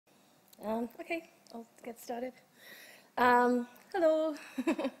Okay, I'll get started. Hello.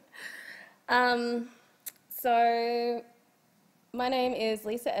 So, my name is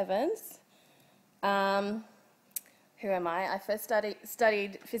Lisa Evans. Who am I? I first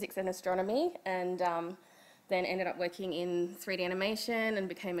studied physics and astronomy and then ended up working in 3D animation and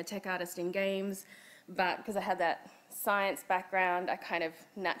became a tech artist in games. But because I had that science background, I kind of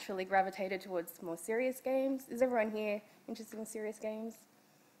naturally gravitated towards more serious games. Is everyone here interested in serious games?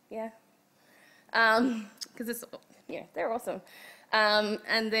 Yeah? Because they're awesome.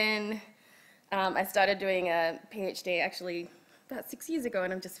 And then I started doing a PhD actually about 6 years ago,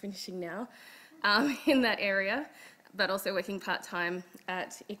 and I'm just finishing now in that area, but also working part-time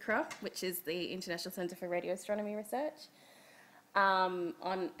at ICRA, which is the International Centre for Radio Astronomy Research, on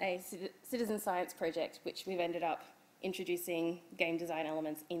a citizen science project, which we've ended up introducing game design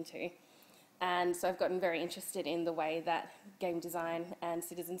elements into. And so I've gotten very interested in the way that game design and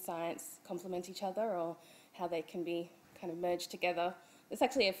citizen science complement each other, or how they can be kind of merged together. It's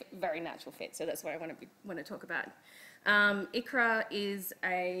actually a very natural fit, so that's what I want to talk about. ICRA is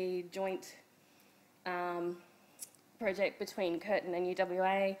a joint project between Curtin and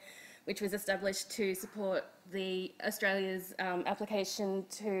UWA, which was established to support Australia's application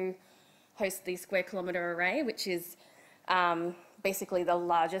to host the Square Kilometre Array, which is basically the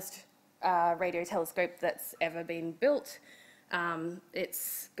largest radio telescope that's ever been built.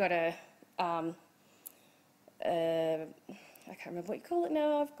 It's got I can't remember what you call it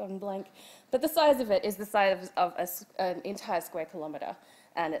now, I've gone blank. But the size of it is the size of an entire square kilometre,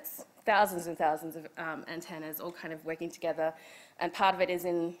 and it's thousands and thousands of antennas all kind of working together. And part of it is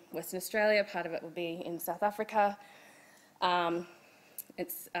in Western Australia, part of it will be in South Africa.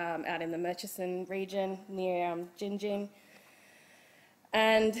 It's out in the Murchison region near Gingin.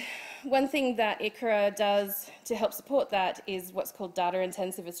 And one thing that ICRA does to help support that is what's called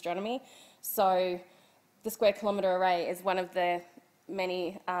data-intensive astronomy. So the Square Kilometre Array is one of the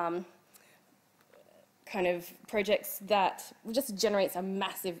many kind of projects that just generates a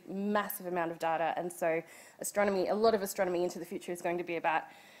massive, massive amount of data. And so astronomy, a lot of astronomy into the future is going to be about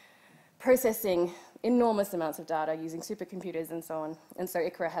processing enormous amounts of data using supercomputers and so on. And so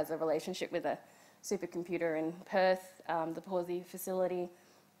ICRA has a relationship with a supercomputer in Perth, the Pawsey facility.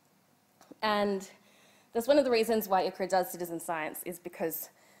 And that's one of the reasons why ICRA does citizen science, is because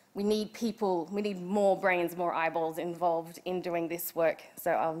we need people, we need more brains, more eyeballs involved in doing this work.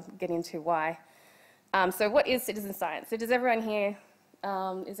 So I'll get into why. So what is citizen science? So does everyone here,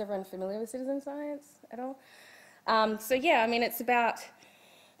 is everyone familiar with citizen science at all? So yeah, I mean, it's about,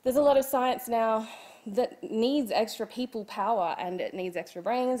 there's a lot of science now that needs extra people power, and it needs extra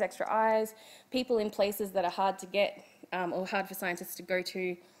brains, extra eyes, people in places that are hard to get, or hard for scientists to go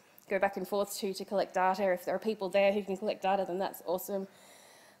back and forth to collect data. If there are people there who can collect data, then that's awesome.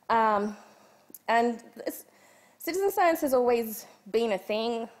 And citizen science has always been a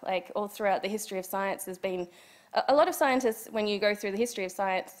thing, like all throughout the history of science. There's been a lot of scientists, when you go through the history of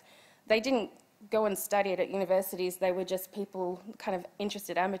science, they didn't go and study it at universities. They were just people, kind of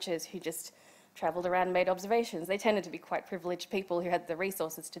interested amateurs who just travelled around and made observations. They tended to be quite privileged people who had the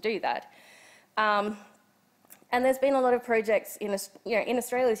resources to do that. And there's been a lot of projects in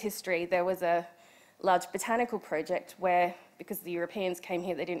Australia's history. There was a large botanical project where, because the Europeans came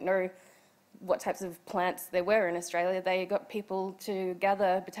here, they didn't know what types of plants there were in Australia. They got people to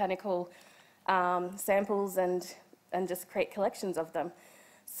gather botanical samples and just create collections of them.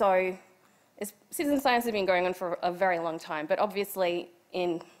 So citizen science has been going on for a very long time, but obviously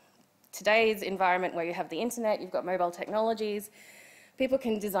in today's environment where you have the internet, you've got mobile technologies, people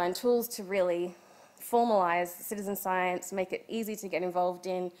can design tools to really formalize citizen science, make it easy to get involved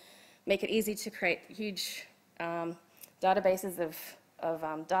in, make it easy to create huge databases of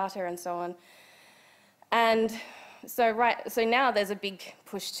data and so on. And so now there's a big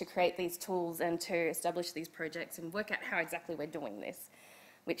push to create these tools and to establish these projects and work out how exactly we're doing this,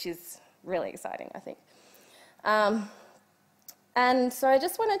 which is really exciting, I think. And so I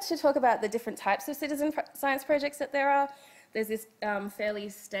just wanted to talk about the different types of citizen science projects that there are. There's this fairly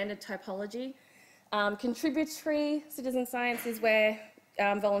standard typology. Contributory citizen science is where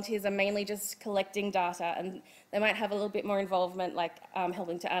volunteers are mainly just collecting data, and they might have a little bit more involvement, like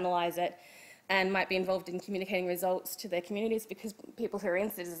helping to analyse it, and might be involved in communicating results to their communities, because people who are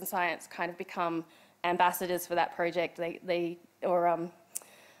in citizen science kind of become ambassadors for that project, or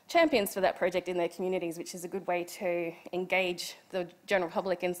champions for that project in their communities, which is a good way to engage the general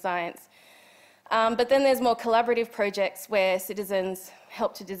public in science. But then there's more collaborative projects where citizens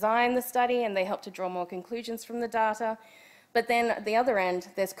help to design the study and they help to draw more conclusions from the data. But then at the other end,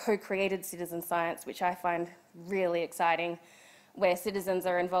 there's co-created citizen science, which I find really exciting, where citizens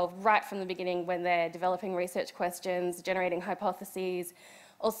are involved right from the beginning when they're developing research questions, generating hypotheses,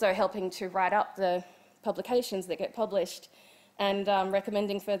 also helping to write up the publications that get published, and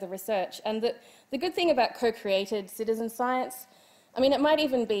recommending further research. And the good thing about co-created citizen science, I mean, it might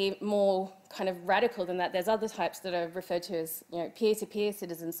even be more kind of radical than that. There's other types that are referred to as, you know, peer-to-peer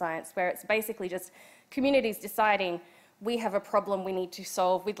citizen science, where it's basically just communities deciding, we have a problem we need to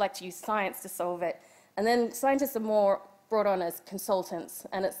solve, we'd like to use science to solve it. And then scientists are more brought on as consultants,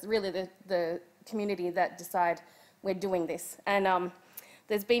 and it's really the community that decide we're doing this. And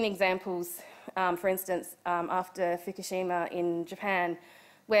there's been examples, for instance, after Fukushima in Japan,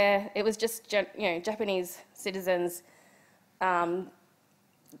 where it was just Japanese citizens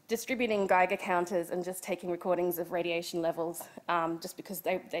distributing Geiger counters and just taking recordings of radiation levels, just because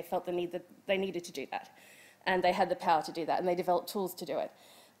they felt the need that they needed to do that. And they had the power to do that, and they developed tools to do it.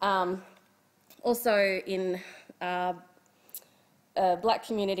 Also in black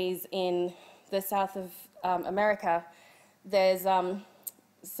communities in the south of America, there's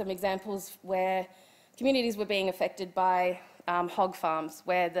some examples where communities were being affected by hog farms,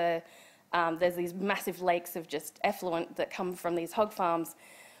 where there's these massive lakes of just effluent that come from these hog farms,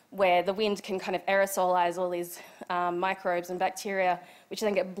 where the wind can kind of aerosolize all these microbes and bacteria, which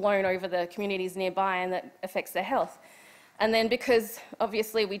then get blown over the communities nearby, and that affects their health. And then because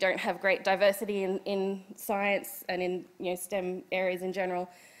obviously we don't have great diversity in science and in STEM areas in general,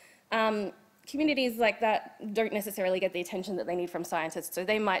 communities like that don't necessarily get the attention that they need from scientists. So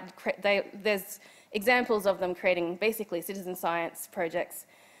they might there's examples of them creating basically citizen science projects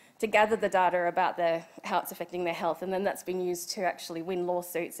to gather the data about how it's affecting their health, and then that's been used to actually win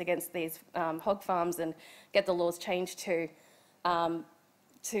lawsuits against these hog farms and get the laws changed to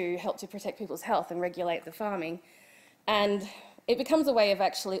help to protect people's health and regulate the farming. And it becomes a way of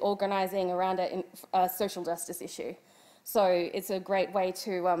actually organising around a social justice issue. So it's a great way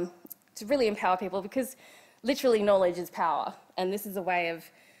to really empower people, because literally knowledge is power, and this is a way of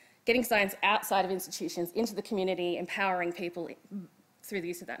getting science outside of institutions into the community, empowering people through the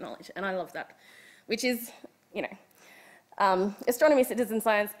use of that knowledge. And I love that, which is, astronomy citizen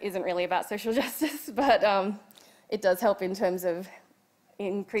science isn't really about social justice, but it does help in terms of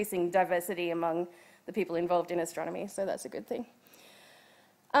increasing diversity among the people involved in astronomy, so that's a good thing.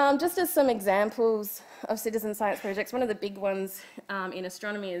 Just as some examples of citizen science projects, one of the big ones in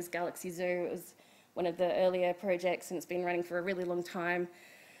astronomy is Galaxy Zoo. It was one of the earlier projects, and it's been running for a really long time,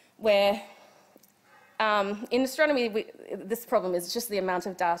 where in astronomy, this problem is just the amount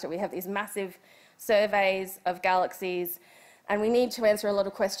of data. We have these massive surveys of galaxies, and we need to answer a lot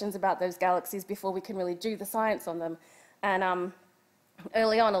of questions about those galaxies before we can really do the science on them. And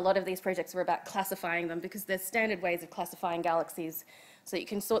early on, a lot of these projects were about classifying them, because there's standard ways of classifying galaxies, so you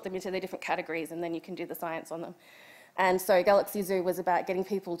can sort them into their different categories, and then you can do the science on them. And so Galaxy Zoo was about getting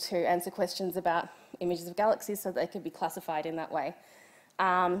people to answer questions about images of galaxies so they could be classified in that way.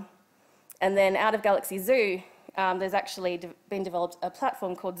 And then out of Galaxy Zoo, there's actually been developed a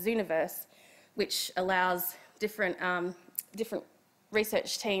platform called Zooniverse, which allows different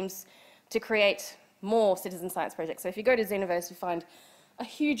research teams to create more citizen science projects. So if you go to Zooniverse, you find a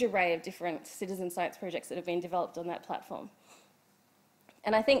huge array of different citizen science projects that have been developed on that platform.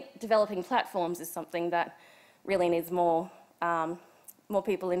 And I think developing platforms is something that really needs more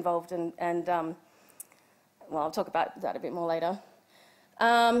people involved, and well, I'll talk about that a bit more later.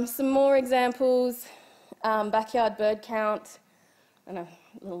 Some more examples, backyard bird count, and a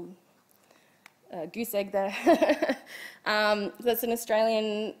little goose egg there. That's an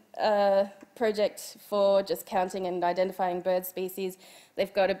Australian project for just counting and identifying bird species.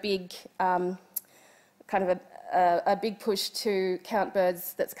 They've got a big a big push to count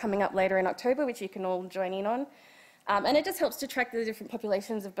birds that's coming up later in October, which you can all join in on. And it just helps to track the different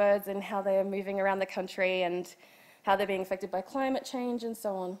populations of birds and how they are moving around the country and how they're being affected by climate change and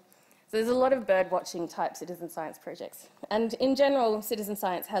so on. So there's a lot of bird watching type citizen science projects. And in general, citizen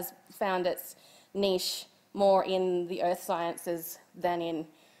science has found its niche more in the earth sciences than in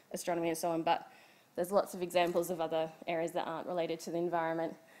astronomy and so on, but there's lots of examples of other areas that aren't related to the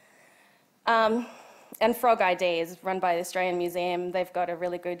environment. And Frog ID is run by the Australian Museum. They've got a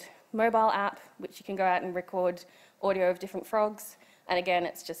really good mobile app which you can go out and record audio of different frogs. And again,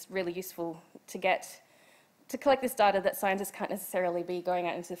 it's just really useful to collect this data that scientists can't necessarily be going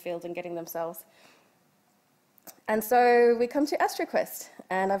out into the field and getting themselves. And so we come to AstroQuest,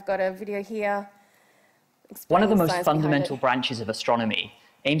 and I've got a video here. One of the most fundamental branches of astronomy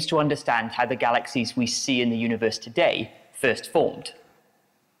aims to understand how the galaxies we see in the universe today first formed.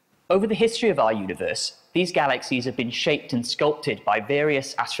 Over the history of our universe, these galaxies have been shaped and sculpted by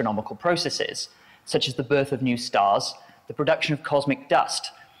various astronomical processes, such as the birth of new stars, the production of cosmic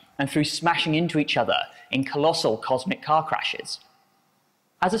dust, and through smashing into each other in colossal cosmic car crashes.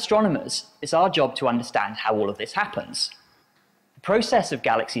 As astronomers, it's our job to understand how all of this happens. The process of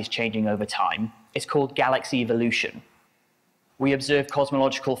galaxies changing over time is called galaxy evolution. We observe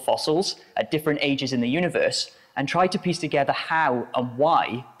cosmological fossils at different ages in the universe and try to piece together how and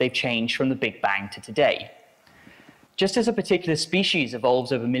why they've changed from the Big Bang to today. Just as a particular species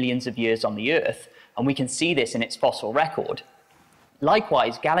evolves over millions of years on the Earth, and we can see this in its fossil record,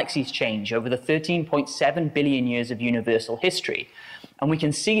 likewise, galaxies change over the 13.7 billion years of universal history, and we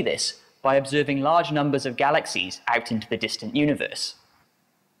can see this by observing large numbers of galaxies out into the distant universe.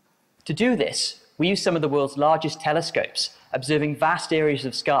 To do this, we use some of the world's largest telescopes, observing vast areas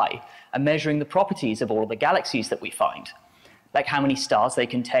of sky and measuring the properties of all of the galaxies that we find, like how many stars they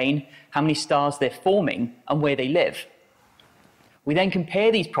contain, how many stars they're forming, and where they live. We then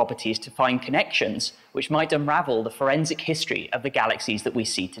compare these properties to find connections which might unravel the forensic history of the galaxies that we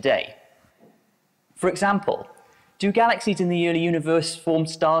see today. For example, do galaxies in the early universe form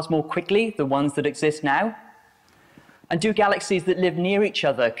stars more quickly than ones that exist now? And do galaxies that live near each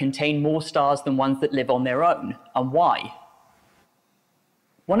other contain more stars than ones that live on their own, and why?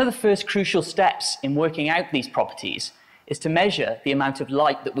 One of the first crucial steps in working out these properties is to measure the amount of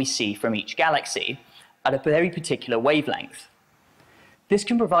light that we see from each galaxy at a very particular wavelength. This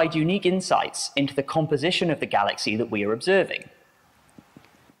can provide unique insights into the composition of the galaxy that we are observing.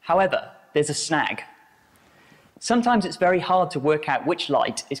 However, there's a snag. Sometimes it's very hard to work out which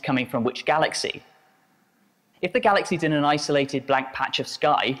light is coming from which galaxy. If the galaxy's in an isolated blank patch of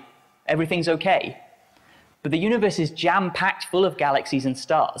sky, everything's okay. But the universe is jam-packed full of galaxies and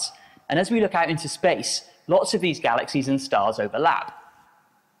stars, and as we look out into space, lots of these galaxies and stars overlap.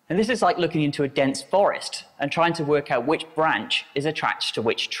 And this is like looking into a dense forest and trying to work out which branch is attached to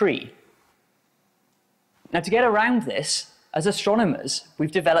which tree. Now, to get around this, as astronomers,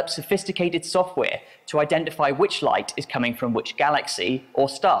 we've developed sophisticated software to identify which light is coming from which galaxy or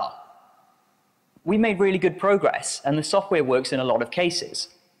star. We made really good progress, and the software works in a lot of cases.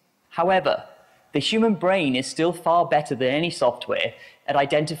 However, the human brain is still far better than any software at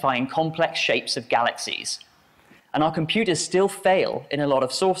identifying complex shapes of galaxies, and our computers still fail in a lot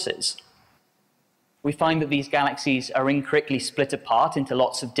of sources. We find that these galaxies are incorrectly split apart into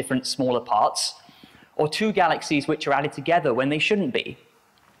lots of different smaller parts, or two galaxies which are added together when they shouldn't be.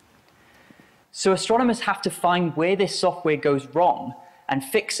 So astronomers have to find where this software goes wrong and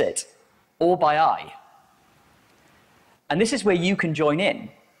fix it, all by eye. And this is where you can join in.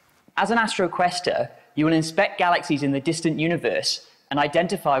 As an astroquester, you will inspect galaxies in the distant universe and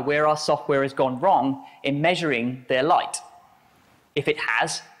identify where our software has gone wrong in measuring their light. If it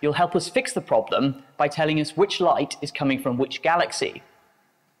has, you'll help us fix the problem by telling us which light is coming from which galaxy.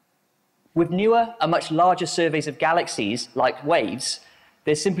 With newer and much larger surveys of galaxies, like WAVES,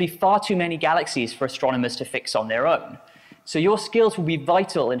 there's simply far too many galaxies for astronomers to fix on their own. So your skills will be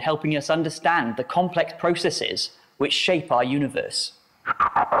vital in helping us understand the complex processes which shape our universe.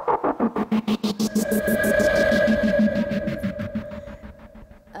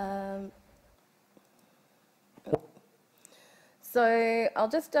 So I'll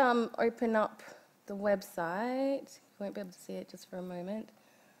just open up the website. You won't be able to see it just for a moment.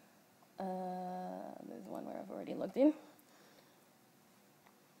 There's one where I've already logged in.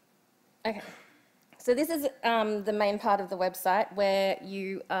 Okay, so this is the main part of the website where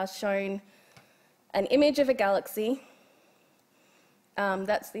you are shown an image of a galaxy.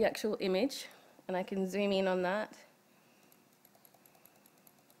 That's the actual image, and I can zoom in on that.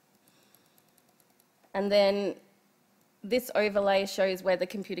 And then this overlay shows where the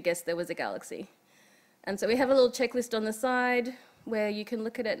computer guessed there was a galaxy. And so we have a little checklist on the side where you can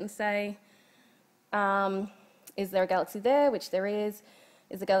look at it and say, is there a galaxy there? Which there is.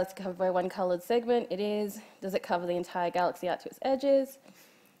 Is the galaxy covered by one coloured segment? It is. Does it cover the entire galaxy out to its edges?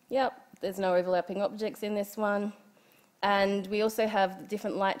 Yep, there's no overlapping objects in this one. And we also have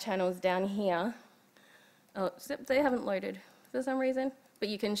different light channels down here. Oh, except they haven't loaded for some reason. But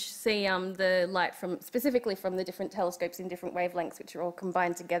you can see the light specifically from the different telescopes in different wavelengths, which are all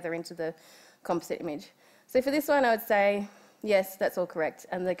combined together into the composite image. So for this one, I would say, yes, that's all correct,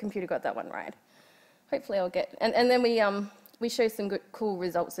 and the computer got that one right. Hopefully I'll get... And then we show some good, cool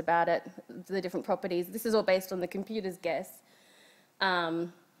results about it, the different properties. This is all based on the computer's guess.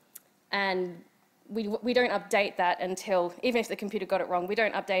 And we don't update that until, even if the computer got it wrong, we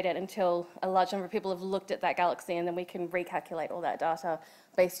don't update it until a large number of people have looked at that galaxy, and then we can recalculate all that data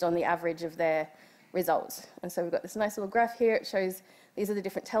based on the average of their results. And so we've got this nice little graph here. It shows these are the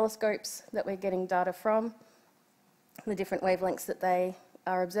different telescopes that we're getting data from, the different wavelengths that they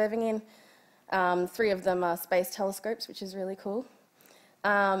are observing in. 3 of them are space telescopes, which is really cool.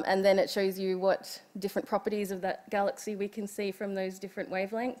 And then it shows you what different properties of that galaxy we can see from those different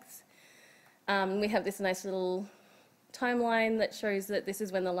wavelengths. We have this nice little timeline that shows that this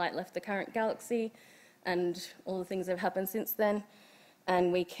is when the light left the current galaxy and all the things that have happened since then.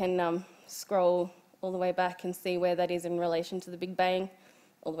 And we can scroll all the way back and see where that is in relation to the Big Bang,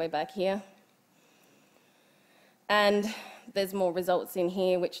 all the way back here. And there's more results in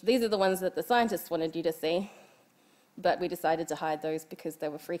here, which these are the ones that the scientists wanted you to see, but we decided to hide those because they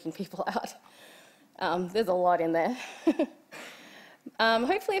were freaking people out. There's a lot in there.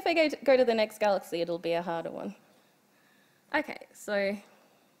 Hopefully if I go to the next galaxy, it'll be a harder one. Okay, so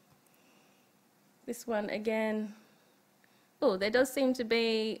this one again. Oh, there does seem to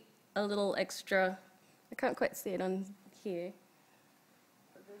be a little extra, I can't quite see it on here,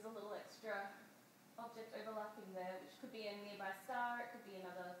 but there's a little extra object overlapping there, which could be a nearby star, it could be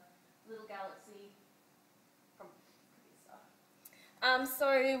another little galaxy, could be a star.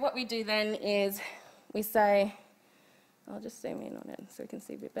 So what we do then is we say, I'll just zoom in on it so we can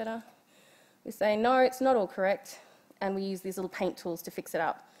see a bit better. We say, no, it's not all correct, and we use these little paint tools to fix it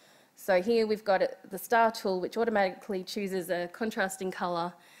up. So here we've got the star tool, which automatically chooses a contrasting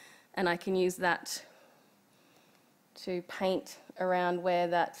colour, and I can use that to paint around where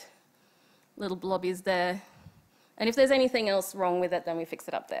that little blob is there. And if there's anything else wrong with it, then we fix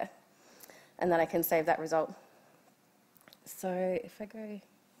it up there. And then I can save that result. So if I go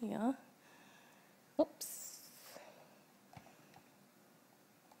here, oops.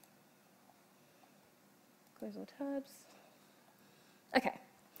 Close all tabs. Okay.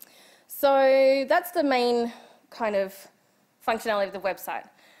 So that's the main kind of functionality of the website.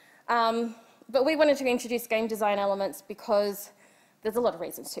 But we wanted to introduce game design elements because there's a lot of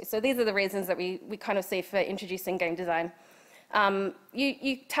reasons too. So these are the reasons that we kind of see for introducing game design.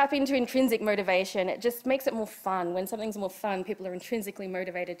 You tap into intrinsic motivation. It just makes it more fun. When something's more fun, people are intrinsically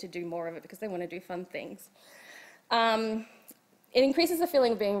motivated to do more of it because they want to do fun things. It increases the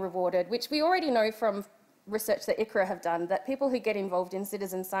feeling of being rewarded, which we already know from research that ICRA have done, that people who get involved in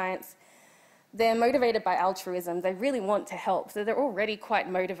citizen science, they're motivated by altruism. They really want to help, so they're already quite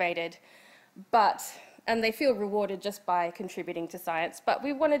motivated, and they feel rewarded just by contributing to science. But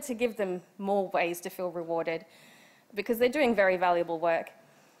we wanted to give them more ways to feel rewarded because they're doing very valuable work.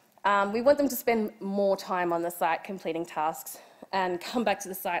 We want them to spend more time on the site completing tasks and come back to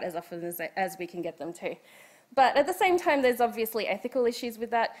the site as often as we can get them to. But at the same time, there's obviously ethical issues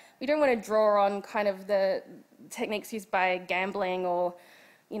with that. We don't want to draw on kind of the techniques used by gambling or,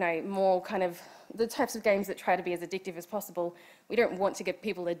 you know, more kind of the types of games that try to be as addictive as possible. We don't want to get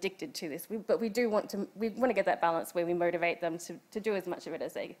people addicted to this, but we want to get that balance where we motivate them to do as much of it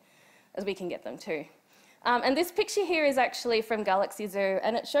as we can get them to. And this picture here is actually from Galaxy Zoo,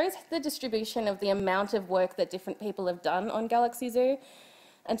 and it shows the distribution of the amount of work that different people have done on Galaxy Zoo.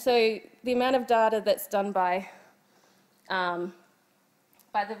 And so the amount of data that's done by the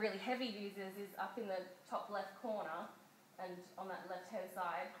really heavy users is up in the top left corner and on that left-hand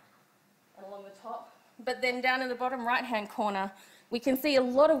side and along the top. But then down in the bottom right-hand corner, we can see a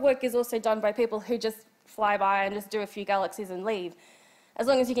lot of work is also done by people who just fly by and just do a few galaxies and leave, as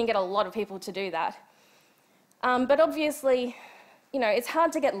long as you can get a lot of people to do that. But obviously, you know, it's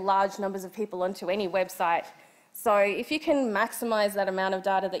hard to get large numbers of people onto any website. So if you can maximize that amount of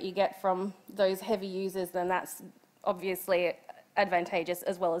data that you get from those heavy users, then that's obviously advantageous,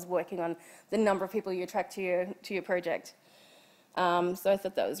 as well as working on the number of people you attract to your project. So I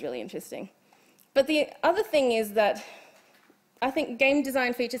thought that was really interesting. But the other thing is that I think game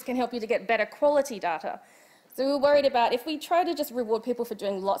design features can help you to get better quality data. So we were worried about if we try to just reward people for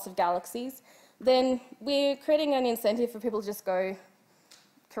doing lots of galaxies, then we're creating an incentive for people to just go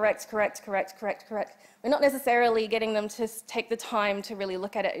correct, correct, correct, correct, correct. We're not necessarily getting them to take the time to really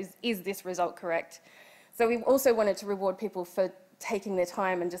look at it, is this result correct? So we also wanted to reward people for taking their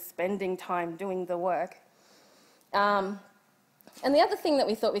time and just spending time doing the work. And the other thing that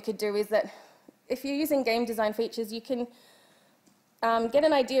we thought we could do is that if you're using game design features, you can get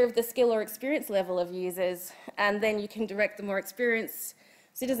an idea of the skill or experience level of users, and then you can direct the more experienced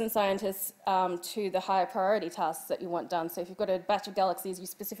citizen scientists to the higher priority tasks that you want done. So if you've got a batch of galaxies you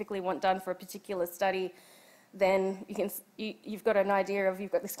specifically want done for a particular study, then you've got an idea of,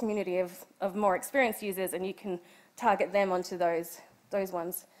 you've got this community of more experienced users, and you can target them onto those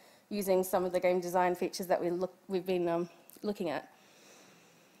ones using some of the game design features that we've been looking at.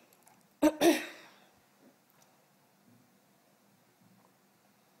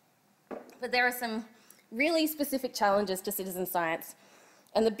 But there are some really specific challenges to citizen science.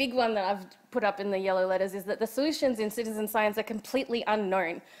 And the big one that I've put up in the yellow letters is that the solutions in citizen science are completely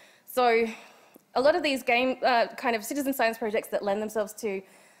unknown. So a lot of these kind of citizen science projects that lend themselves to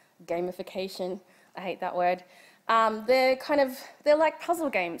gamification, I hate that word, they're like puzzle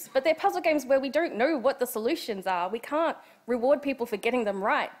games, but they're puzzle games where we don't know what the solutions are. We can't reward people for getting them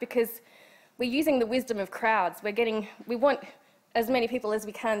right because we're using the wisdom of crowds. We want as many people as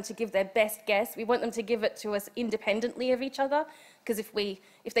we can to give their best guess. We want them to give it to us independently of each other, because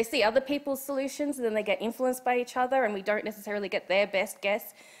if they see other people's solutions, then they get influenced by each other and we don't necessarily get their best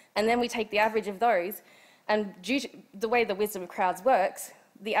guess. And then we take the average of those, and due to the way the wisdom of crowds works,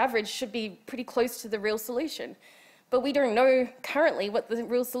 the average should be pretty close to the real solution. But we don't know currently what the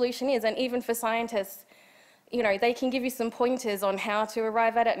real solution is, and even for scientists, you know, they can give you some pointers on how to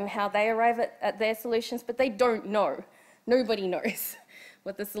arrive at it and how they arrive at their solutions, but they don't know. Nobody knows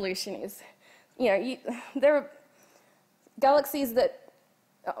what the solution is. You know, there are galaxies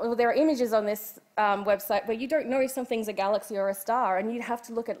there are images on this website where you don't know if something's a galaxy or a star, and you have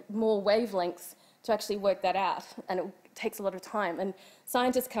to look at more wavelengths to actually work that out, and it takes a lot of time, and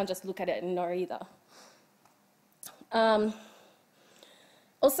scientists can't just look at it and know either.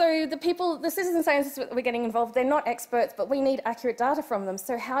 Also, the citizen scientists that we're getting involved, they're not experts, but we need accurate data from them.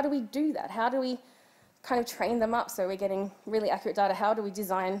 So how do we do that? How do we kind of train them up so we're getting really accurate data? How do we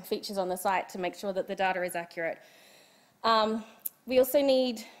design features on the site to make sure that the data is accurate? We also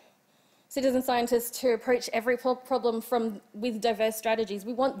need citizen scientists to approach every problem with diverse strategies.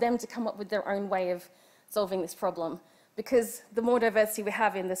 We want them to come up with their own way of solving this problem, because the more diversity we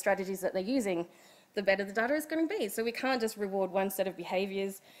have in the strategies that they're using, the better the data is going to be. So we can't just reward one set of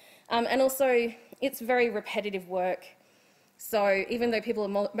behaviours. And also, it's very repetitive work. So even though people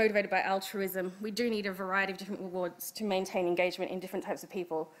are motivated by altruism, we do need a variety of different rewards to maintain engagement in different types of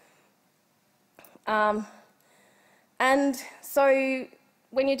people. And so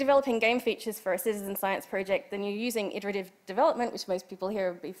when you're developing game features for a citizen science project, then you're using iterative development, which most people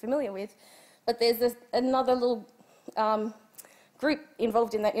here will be familiar with. But there's another little group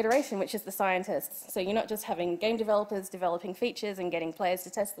involved in that iteration, which is the scientists. So you're not just having game developers developing features and getting players to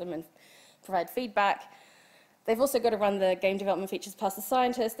test them and provide feedback. They've also got to run the game development features past the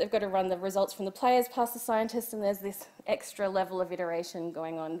scientists. They've got to run the results from the players past the scientists, and there's this extra level of iteration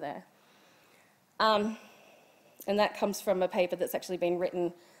going on there. And that comes from a paper that's actually been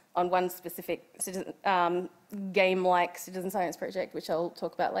written on one specific game-like citizen science project, which I'll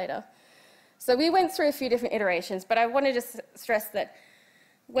talk about later. So we went through a few different iterations, but I want to just stress that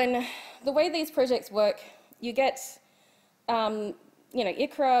when the way these projects work, you get,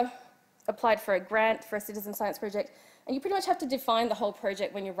 ICRA applied for a grant for a citizen science project, and you pretty much have to define the whole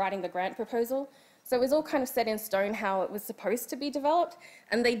project when you're writing the grant proposal. So it was all kind of set in stone how it was supposed to be developed,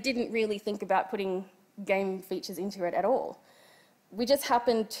 and they didn't really think about putting game features into it at all. We just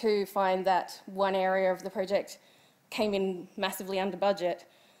happened to find that one area of the project came in massively under budget,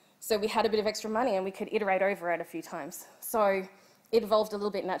 so we had a bit of extra money and we could iterate over it a few times. So it evolved a little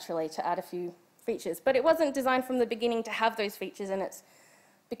bit naturally to add a few features, but it wasn't designed from the beginning to have those features, and it's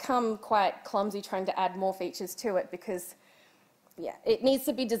become quite clumsy trying to add more features to it because, yeah, it needs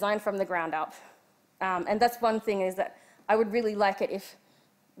to be designed from the ground up. And that's one thing, is that I would really like it if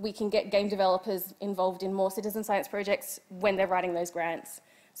we can get game developers involved in more citizen science projects when they're writing those grants,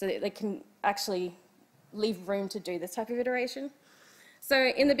 so that they can actually leave room to do this type of iteration.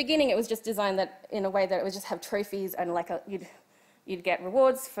 So in the beginning, it was just designed that in a way that it would just have trophies and like you'd get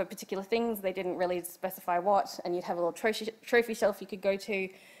rewards for particular things. They didn't really specify what, and you'd have a little trophy shelf you could go to,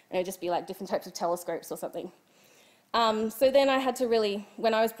 and it would just be like different types of telescopes or something. So then I had to really,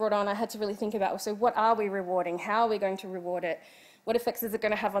 when I was brought on, I had to really think about, so what are we rewarding? How are we going to reward it? What effects is it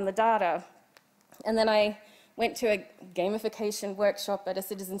going to have on the data? And then I went to a gamification workshop at a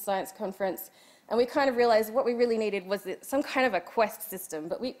citizen science conference, and we kind of realized what we really needed was some kind of a quest system.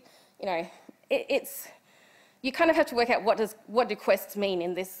 But we, you kind of have to work out what do quests mean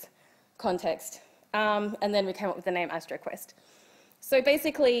in this context. And then we came up with the name AstroQuest. So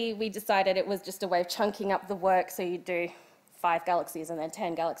basically, we decided it was just a way of chunking up the work. So you'd do 5 galaxies, and then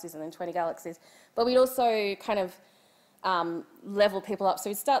 10 galaxies, and then 20 galaxies. But we'd also kind of level people up. So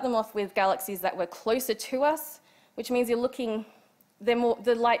we'd start them off with galaxies that were closer to us, which means you're looking,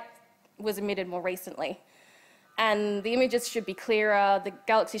 the light was emitted more recently. And the images should be clearer, the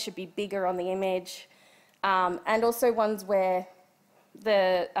galaxy should be bigger on the image, and also ones where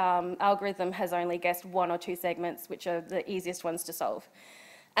the algorithm has only guessed 1 or 2 segments, which are the easiest ones to solve.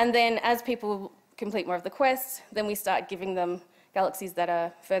 And then as people complete more of the quests, then we start giving them galaxies that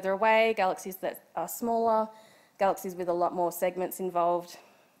are further away, galaxies that are smaller, galaxies with a lot more segments involved.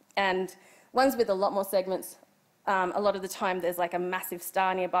 And ones with a lot more segments, a lot of the time there's like a massive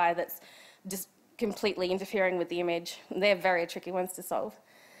star nearby that's just completely interfering with the image. And they're very tricky ones to solve.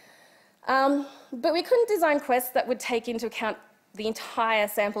 But we couldn't design quests that would take into account the entire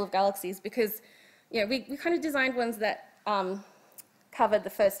sample of galaxies because we kind of designed ones that covered the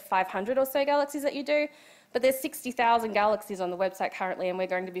first 500 or so galaxies that you do. But there's 60,000 galaxies on the website currently, and we're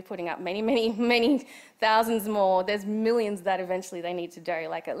going to be putting up many, many, many thousands more. There's millions that eventually they need to do,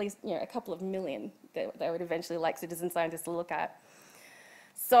 like at least a couple of million that they would eventually like citizen scientists to look at.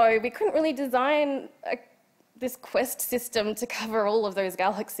 So we couldn't really design this quest system to cover all of those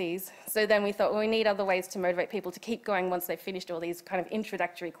galaxies. So then we thought, well, we need other ways to motivate people to keep going once they've finished all these kind of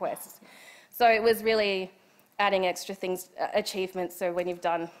introductory quests. So it was really adding extra things, achievements. So when you've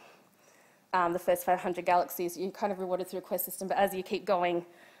done the first 500 galaxies, you kind of rewarded through a quest system, but as you keep going,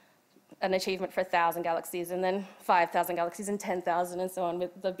 an achievement for 1,000 galaxies, and then 5,000 galaxies, and 10,000, and so on.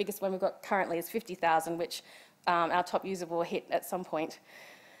 The biggest one we've got currently is 50,000, which our top user will hit at some point.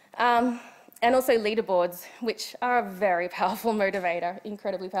 And also leaderboards, which are a very powerful motivator,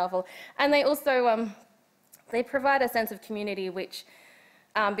 incredibly powerful. And they also they provide a sense of community, which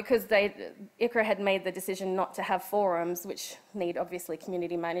because ICRA had made the decision not to have forums, which need obviously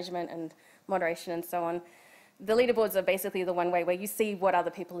community management and moderation and so on. The leaderboards are basically the one way where you see what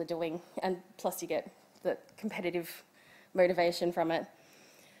other people are doing, and plus you get the competitive motivation from it.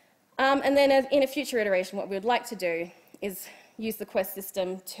 And then in a future iteration, what we would like to do is use the quest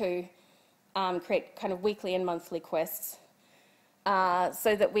system to create kind of weekly and monthly quests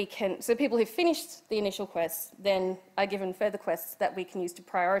so that so people who've finished the initial quests then are given further quests that we can use to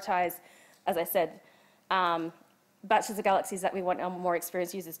prioritize, as I said, batches of galaxies that we want our more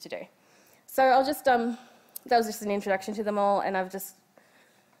experienced users to do. So I'll just, that was just an introduction to them all, and I've just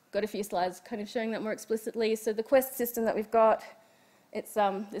got a few slides kind of showing that more explicitly. So the quest system that we've got,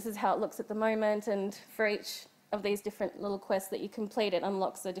 this is how it looks at the moment, and for each of these different little quests that you complete, it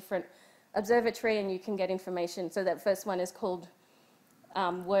unlocks a different observatory and you can get information. So that first one is called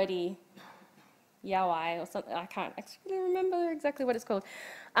Wordy Yawai or something. I can't actually remember exactly what it's called.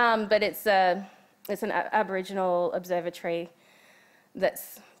 But it's an Aboriginal observatory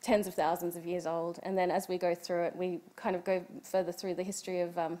that's tens of thousands of years old. And then as we go through it, we kind of go further through the history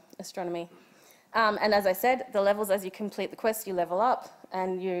of astronomy. And as I said, the levels, as you complete the quest, you level up.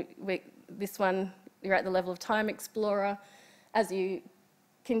 And this one, you're at the level of Time Explorer. As you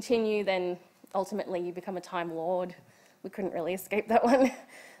continue, then ultimately you become a Time Lord. We couldn't really escape that one.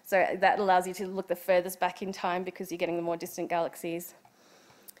 So that allows you to look the furthest back in time because you're getting the more distant galaxies.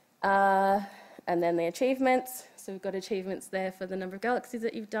 And then the achievements. So we've got achievements there for the number of galaxies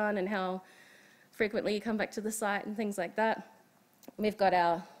that you've done and how frequently you come back to the site and things like that. We've got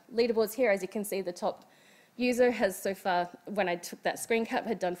our leaderboards here. As you can see, the top user has so far, when I took that screen cap,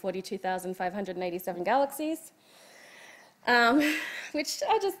 had done 42,587 galaxies. Which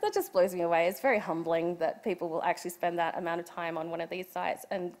that just blows me away. It's very humbling that people will actually spend that amount of time on one of these sites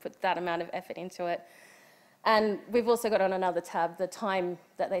and put that amount of effort into it. And we've also got on another tab the time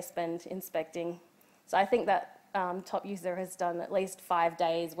that they spend inspecting. So I think that top user has done at least 5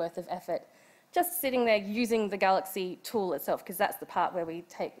 days worth of effort just sitting there using the Galaxy tool itself, because that's the part where we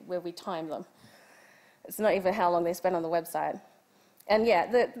time them. It's not even how long they spend on the website. And yeah,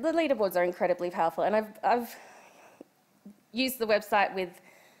 the leaderboards are incredibly powerful. And I've used the website with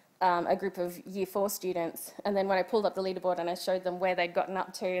a group of Year 4 students, and then when I pulled up the leaderboard and I showed them where they'd gotten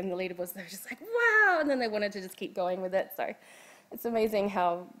up to in the leaderboards, they were just like, wow, and then they wanted to just keep going with it. So it's amazing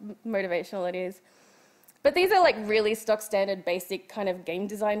how motivational it is. But these are like really stock standard basic kind of game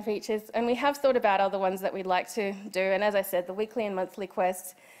design features, and we have thought about other ones that we'd like to do. And as I said, the weekly and monthly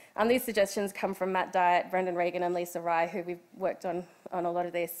quests, these suggestions come from Matt Dyatt, Brendan Regan and Lisa Rye, who we've worked on a lot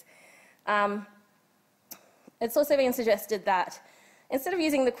of this. It's also been suggested that instead of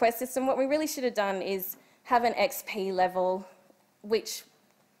using the quest system, what we really should have done is have an XP level, which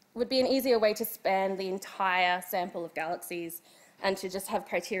would be an easier way to span the entire sample of galaxies and to just have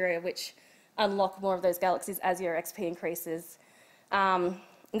criteria which unlock more of those galaxies as your XP increases. And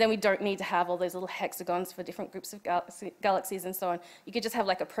then we don't need to have all those little hexagons for different groups of galaxies and so on. You could just have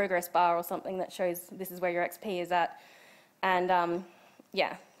like a progress bar or something that shows this is where your XP is at. And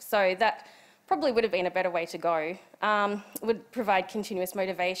yeah, so that probably would have been a better way to go. It would provide continuous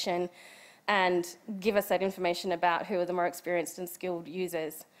motivation and give us that information about who are the more experienced and skilled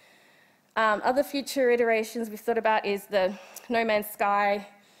users. Other future iterations we've thought about is the No Man's Sky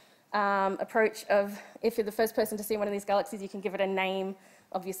approach of, if you're the first person to see one of these galaxies, you can give it a name,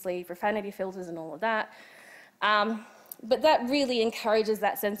 obviously profanity filters and all of that. But that really encourages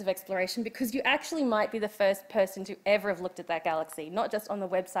that sense of exploration, because you actually might be the first person to ever have looked at that galaxy, not just on the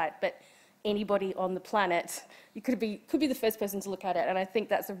website, but anybody on the planet. You could be the first person to look at it, and I think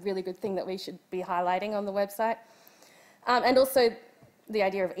that's a really good thing that we should be highlighting on the website. And also the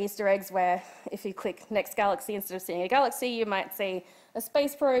idea of Easter eggs, where if you click next galaxy, instead of seeing a galaxy, you might see a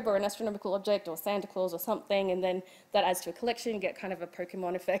space probe or an astronomical object or Santa Claus or something, and then that adds to a collection. You get kind of a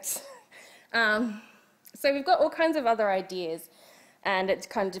Pokemon effect. So we've got all kinds of other ideas, and it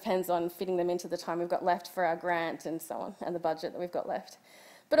kind of depends on fitting them into the time we've got left for our grant and so on, and the budget that we've got left.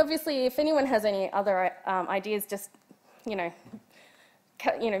 But obviously, if anyone has any other ideas, just,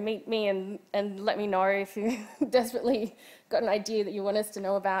 meet me and let me know if you desperately got an idea that you want us to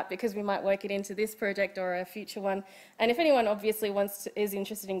know about, because we might work it into this project or a future one. And if anyone obviously is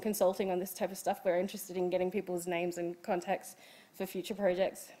interested in consulting on this type of stuff, we're interested in getting people's names and contacts for future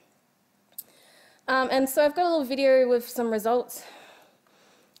projects. And so I've got a little video with some results.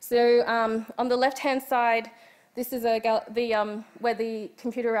 So on the left-hand side, this is where the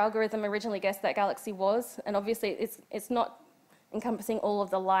computer algorithm originally guessed that galaxy was, and obviously it's not encompassing all of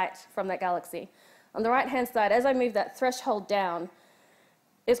the light from that galaxy. On the right-hand side, as I move that threshold down,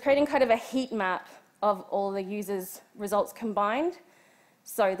 it's creating kind of a heat map of all the users' results combined.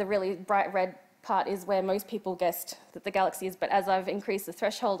 So the really bright red part is where most people guessed that the galaxy is, but as I've increased the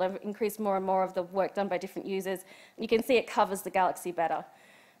threshold, I've increased more and more of the work done by different users. You can see it covers the galaxy better.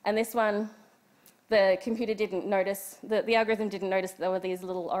 And this one, the computer didn't notice, the algorithm didn't notice that there were these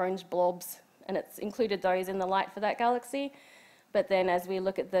little orange blobs, and it's included those in the light for that galaxy. But then as we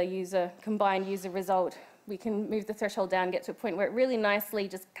look at the combined user result, we can move the threshold down and get to a point where it really nicely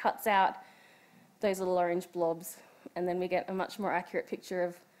just cuts out those little orange blobs, and then we get a much more accurate picture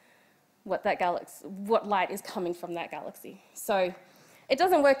of what light is coming from that galaxy. So it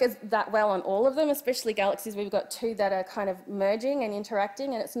doesn't work that well on all of them, especially galaxies where we've got two that are kind of merging and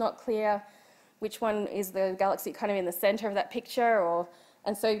interacting, and it's not clear which one is the galaxy kind of in the center of that picture,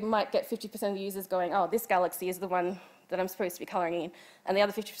 and so you might get 50% of the users going, oh, this galaxy is the one that I'm supposed to be colouring in, and the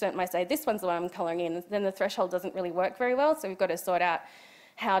other 50% might say, this one's the one I'm colouring in, and then the threshold doesn't really work very well, so we've got to sort out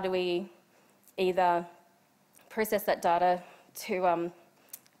how do we either process that data to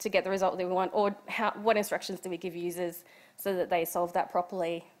get the result that we want, or what instructions do we give users so that they solve that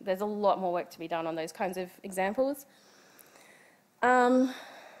properly. There's a lot more work to be done on those kinds of examples.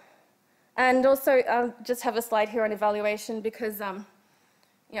 And also, I'll just have a slide here on evaluation, because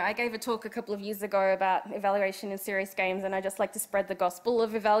I gave a talk a couple of years ago about evaluation in serious games, and I just like to spread the gospel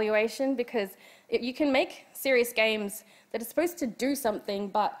of evaluation, because you can make serious games that are supposed to do something,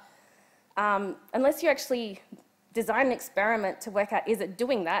 but unless you actually design an experiment to work out is it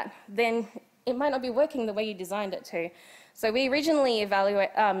doing that, then it might not be working the way you designed it to. So we originally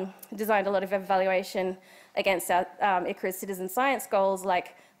designed a lot of evaluation against our ICRA's citizen science goals,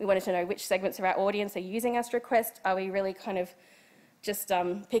 like we wanted to know which segments of our audience are using AstroQuest. Are we really kind of just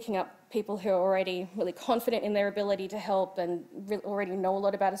picking up people who are already really confident in their ability to help and already know a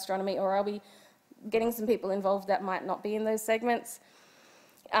lot about astronomy, or are we getting some people involved that might not be in those segments?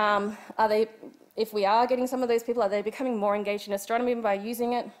 If we are getting some of those people, are they becoming more engaged in astronomy by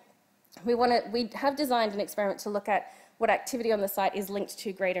using it? We have designed an experiment to look at what activity on the site is linked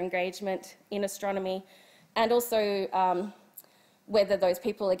to greater engagement in astronomy, and also whether those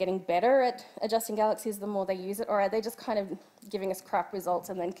people are getting better at adjusting galaxies the more they use it, or are they just kind of giving us crap results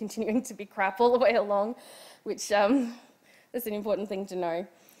and then continuing to be crap all the way along, which is an important thing to know.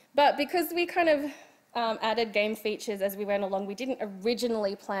 But because we kind of added game features as we went along, we didn't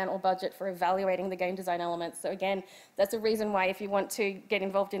originally plan or budget for evaluating the game design elements. So again, that's a reason why if you want to get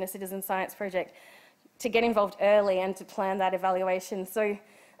involved in a citizen science project, to get involved early and to plan that evaluation. And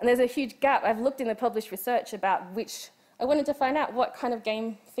there's a huge gap. I've looked in the published research about I wanted to find out what kind of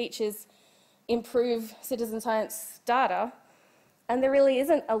game features improve citizen science data, and there really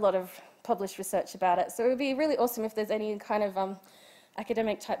isn't a lot of published research about it. So it would be really awesome if there's any kind of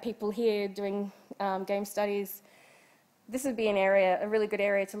academic type people here doing game studies. This would be a really good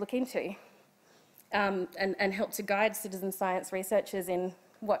area to look into, and help to guide citizen science researchers in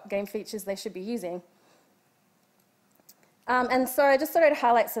what game features they should be using. And so I just thought I'd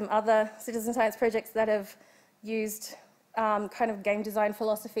highlight some other citizen science projects that have used kind of game design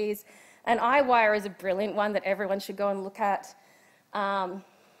philosophies. And iWire is a brilliant one that everyone should go and look at.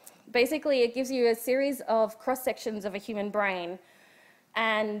 Basically, it gives you a series of cross-sections of a human brain,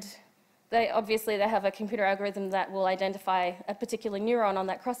 and they have a computer algorithm that will identify a particular neuron on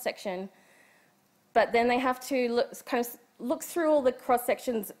that cross-section, but then they have to look through all the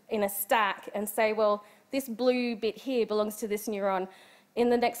cross-sections in a stack and say, well, this blue bit here belongs to this neuron. In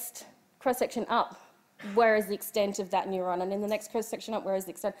the next cross-section up, where is the extent of that neuron? And in the next cross-section up, where is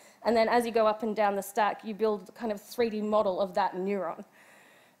the extent? And then as you go up and down the stack, you build kind of 3D model of that neuron.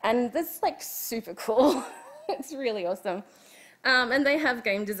 And that's like super cool. It's really awesome. And they have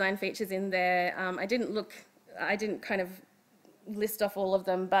game design features in there. I didn't kind of list off all of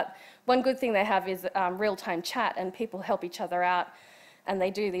them, but one good thing they have is real-time chat, and people help each other out, and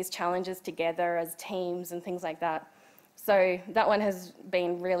they do these challenges together as teams and things like that. So that one has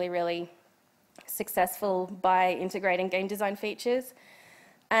been really, really successful by integrating game design features.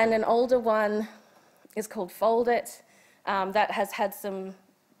 And an older one is called Fold It. That has had some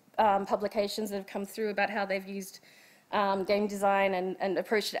publications that have come through about how they've used game design and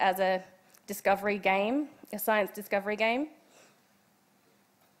approached it as a discovery game, a science discovery game.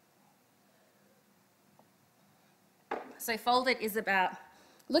 So Fold It is about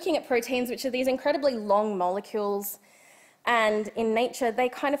looking at proteins, which are these incredibly long molecules, and in nature they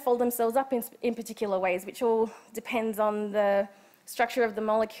kind of fold themselves up in particular ways, which all depends on the structure of the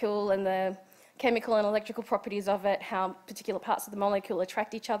molecule and the chemical and electrical properties of it, how particular parts of the molecule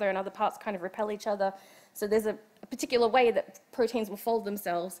attract each other and other parts kind of repel each other. So there's a particular way that proteins will fold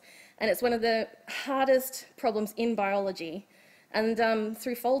themselves, and it's one of the hardest problems in biology. And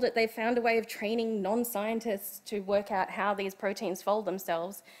through Fold It, they found a way of training non-scientists to work out how these proteins fold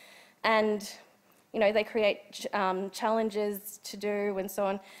themselves. And they create challenges to do and so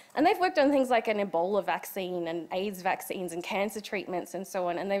on. And they've worked on things like an Ebola vaccine and AIDS vaccines and cancer treatments and so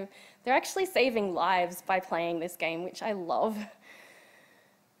on. And they're actually saving lives by playing this game, which I love.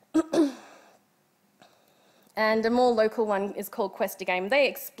 And a more local one is called Quest a Game. They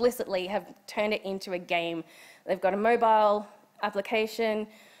explicitly have turned it into a game. They've got a mobile application.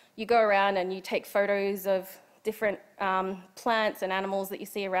 You go around and you take photos of different plants and animals that you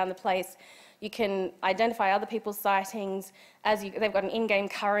see around the place. You can identify other people's sightings. They've got an in-game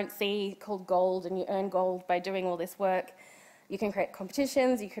currency called gold, and you earn gold by doing all this work. You can create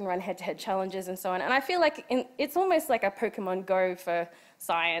competitions, you can run head-to-head challenges and so on. And I feel like it's almost like a Pokemon Go for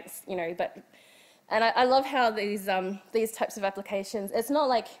science, And I love how these types of applications, it's not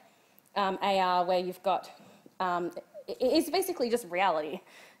like AR where you've got, it's basically just reality.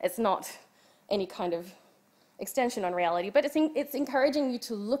 It's not any kind of extension on reality, but it's encouraging you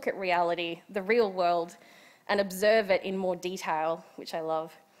to look at reality, the real world, and observe it in more detail, which I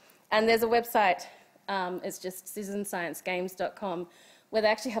love. And there's a website, it's just citizensciencegames.com, where they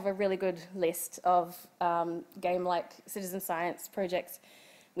actually have a really good list of game-like citizen science projects,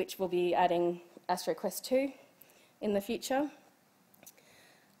 which will be adding AstroQuest 2 in the future.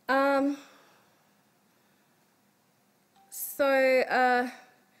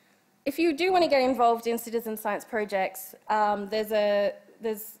 If you do want to get involved in citizen science projects, there's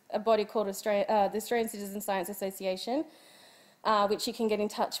a body called the Australian Citizen Science Association, which you can get in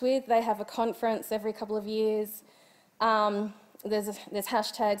touch with. They have a conference every couple of years. There's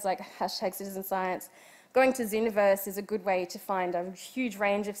hashtags like #CitizenScience. Going to Zooniverse is a good way to find a huge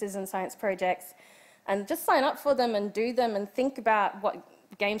range of citizen science projects, and just sign up for them and do them and think about what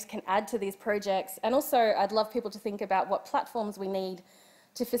games can add to these projects. And also, I'd love people to think about what platforms we need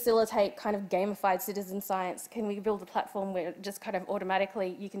to facilitate kind of gamified citizen science. Can we build a platform where just kind of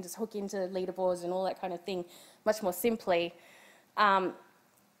automatically you can just hook into leaderboards and all that kind of thing much more simply?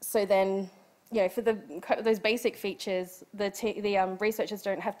 So then, for those basic features, the researchers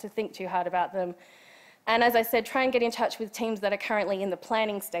don't have to think too hard about them. And as I said, try and get in touch with teams that are currently in the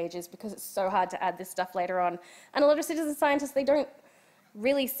planning stages, because it's so hard to add this stuff later on. And a lot of citizen scientists, they don't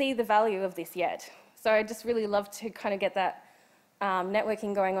really see the value of this yet. So I just really love to kind of get that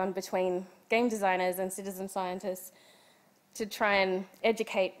networking going on between game designers and citizen scientists to try and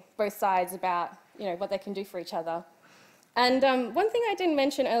educate both sides about what they can do for each other. And one thing I didn't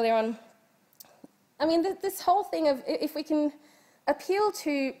mention earlier on, I mean, this whole thing of if we can appeal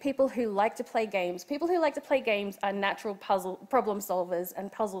to people who like to play games. People who like to play games are natural problem solvers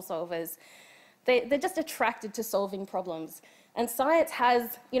and puzzle solvers. They're just attracted to solving problems. And science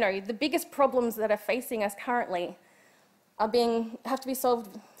has, the biggest problems that are facing us currently have to be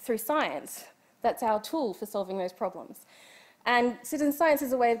solved through science. That's our tool for solving those problems. And citizen science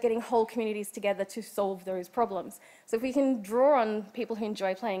is a way of getting whole communities together to solve those problems. So if we can draw on people who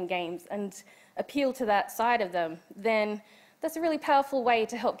enjoy playing games and appeal to that side of them, then that's a really powerful way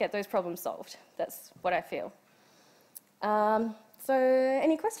to help get those problems solved. That's what I feel. So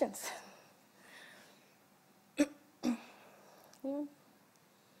any questions? Yeah.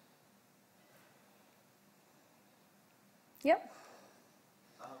 Yep.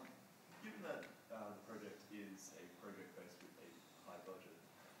 Given that the project is a project based with a high budget,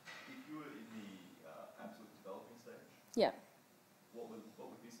 if you were in the absolute developing stage, Yeah. what would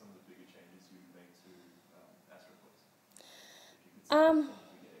be some of the bigger changes you would make to AstroQuest? If you could see from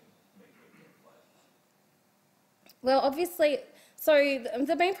the beginning, making it gameplay. Well, obviously, so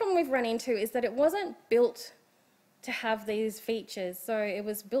the main problem we've run into is that it wasn't built to have these features. So it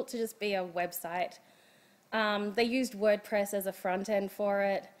was built to just be a website. They used WordPress as a front end for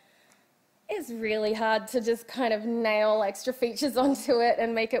it. It's really hard to just kind of nail extra features onto it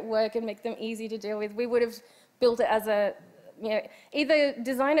and make it work and make them easy to deal with. We would have built it as a, either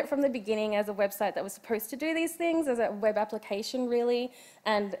design it from the beginning as a website that was supposed to do these things, as a web application really,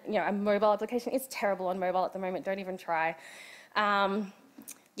 and a mobile application. It's terrible on mobile at the moment, don't even try.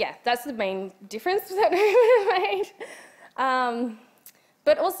 Yeah, that's the main difference that we would have made.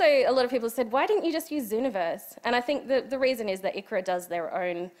 But also a lot of people said, why didn't you just use Zooniverse? And I think the reason is that ICRA does their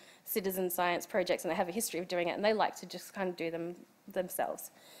own citizen science projects and they have a history of doing it and they like to just kind of do them themselves.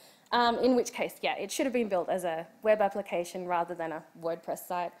 In which case, yeah, it should have been built as a web application rather than a WordPress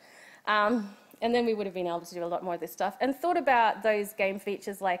site. And then we would have been able to do a lot more of this stuff and thought about those game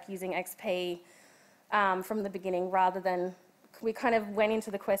features like using XP from the beginning rather than, we kind of went into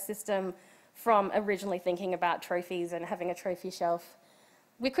the quest system from originally thinking about trophies and having a trophy shelf.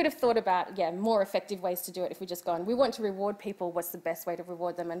 We could have thought about, more effective ways to do it if we just gone, we want to reward people, what's the best way to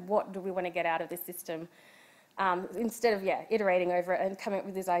reward them and what do we want to get out of this system? Instead of, iterating over it and coming up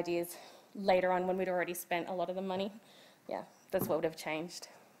with these ideas later on when we'd already spent a lot of the money. Yeah, that's what would have changed.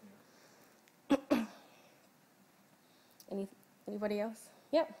 Anybody else?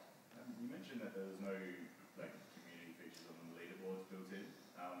 Yep. You mentioned that there was no community features on the leaderboards built in.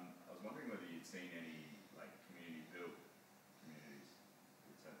 I was wondering whether you'd seen any community-built communities,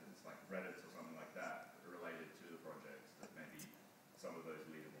 like Reddit or something like that, related to the projects that maybe some of those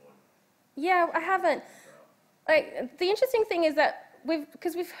leaderboard. Yeah, I haven't. The interesting thing is that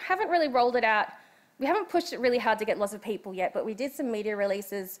because we haven't really rolled it out, we haven't pushed it really hard to get lots of people yet, but we did some media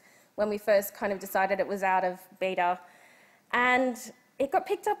releases when we first kind of decided it was out of beta. And it got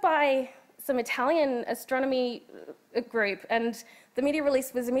picked up by some Italian astronomy group, and the media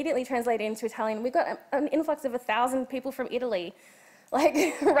release was immediately translated into Italian. We got an influx of 1,000 people from Italy,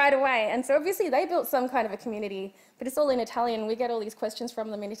 right away. And so obviously they built some kind of a community, but it's all in Italian. We get all these questions from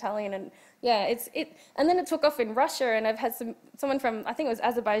them in Italian, and and then it took off in Russia, and I've had someone from, I think it was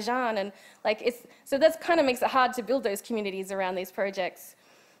Azerbaijan, and so that kind of makes it hard to build those communities around these projects.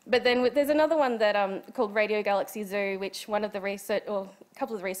 But then there's another one that called Radio Galaxy Zoo, which a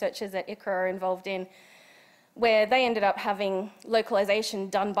couple of the researchers at ICRA are involved in, where they ended up having localization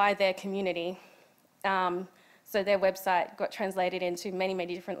done by their community. So their website got translated into many,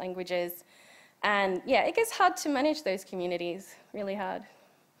 many different languages. And it gets hard to manage those communities, really hard.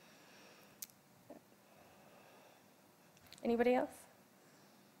 Anybody else?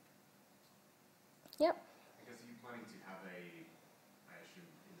 Yep. I guess are you planning to have I assume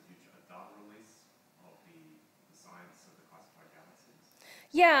in the future, a data release of the science of the classified galaxies?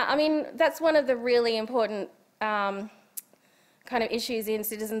 Yeah, I mean, that's one of the really important kind of issues in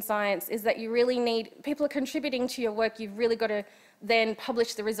citizen science is that you really need, people are contributing to your work, you've really got to then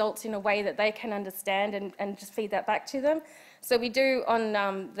publish the results in a way that they can understand and just feed that back to them. So we do on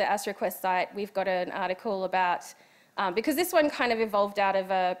the AstroQuest site, we've got an article about, because this one kind of evolved out of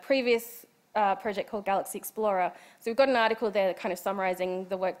a previous project called Galaxy Explorer. So we've got an article there kind of summarising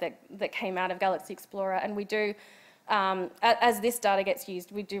the work that came out of Galaxy Explorer, and we do, as this data gets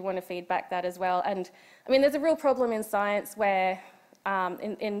used, we do want to feed back that as well. And I mean, there's a real problem in science where,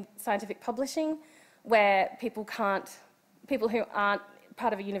 in scientific publishing, where people who aren't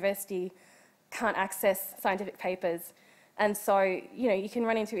part of a university can't access scientific papers. And so, you can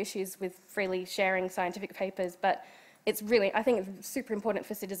run into issues with freely sharing scientific papers, but it's really, I think it's super important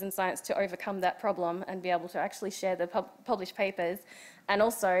for citizen science to overcome that problem and be able to actually share the published papers and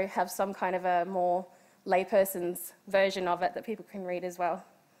also have some kind of a more layperson's version of it that people can read as well.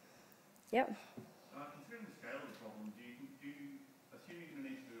 Yep. Considering the scale of the problem, do you assume you're going to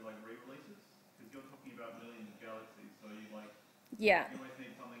need to do re-releases? Because you're talking about millions of galaxies, so you you always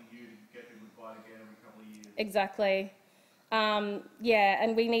need something new to get people to buy it again every couple of years. Exactly. And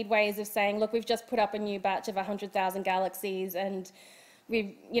we need ways of saying, look, we've just put up a new batch of 100,000 galaxies, and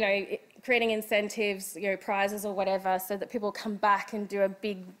we've, creating incentives, prizes or whatever, so that people come back and do a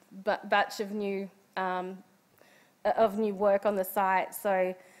big batch of new work on the site.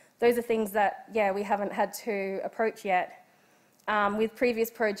 So those are things that, we haven't had to approach yet. With previous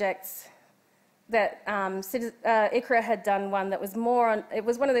projects that ICRA had done one that was more on, it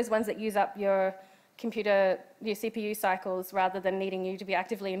was one of those ones that use up your CPU cycles rather than needing you to be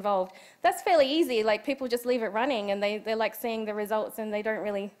actively involved. That's fairly easy, people just leave it running and they like seeing the results and they don't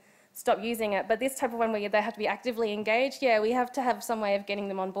really stop using it. But this type of one where they have to be actively engaged, we have to have some way of getting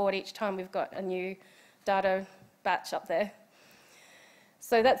them on board each time we've got a new data batch up there.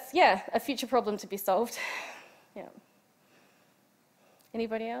 So that's, a future problem to be solved. Yeah.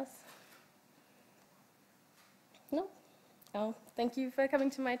 Anybody else? No? Oh, thank you for coming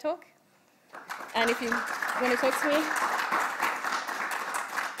to my talk. And if you you want to talk to me?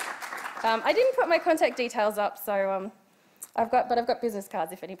 I didn't put my contact details up, so I've got business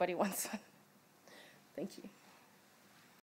cards if anybody wants one. Thank you.